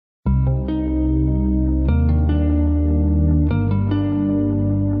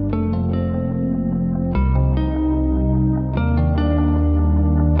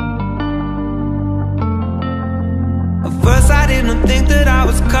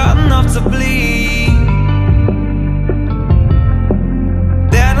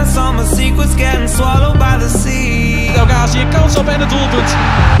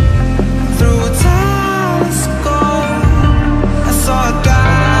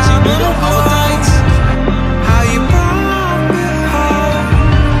times how you brought me home.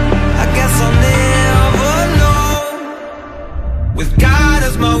 I guess I'll never know. With God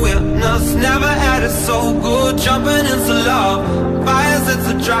as my witness, never had it so good. Jumping into love, fires it's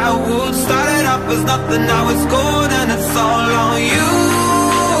a dry wood. Started off as nothing, now it's gold, and it's all on you.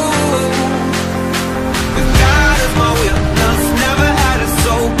 With God as my witness, never had it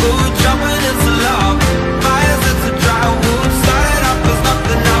so good. Jumping into love, fires it's a dry wood. Started off as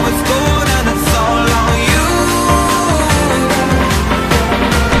nothing, now it's gold, and it's all on you.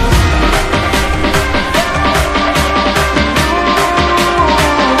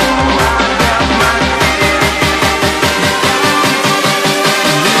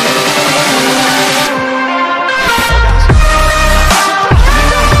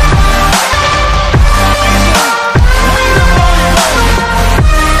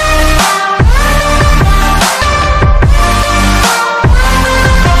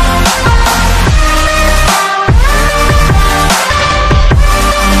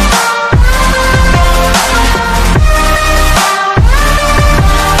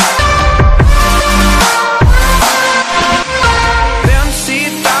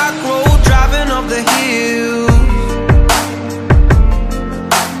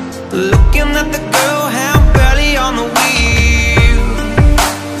 Looking at the girl, hand barely on the wheel.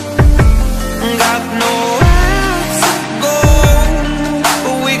 Got nowhere to go,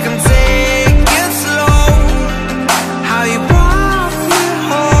 but we can take it slow. How you brought me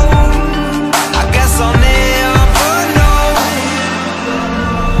home, I guess I'll never know.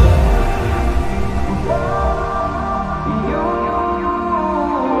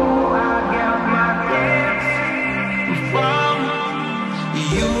 I get my gifts from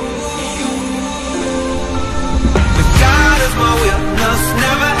you. My witness,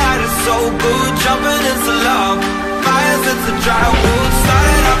 never had it so good. Jumping into love, fires it's a dry wood.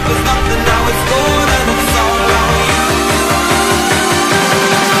 Started off as nothing, now it's gold, and it's all on you.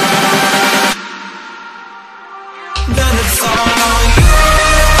 Then it's all on you.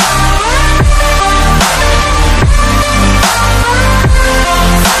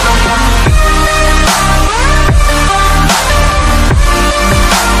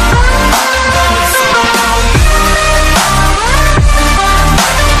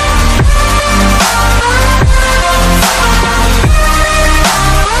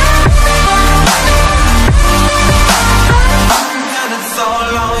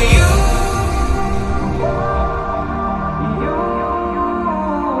 All on you.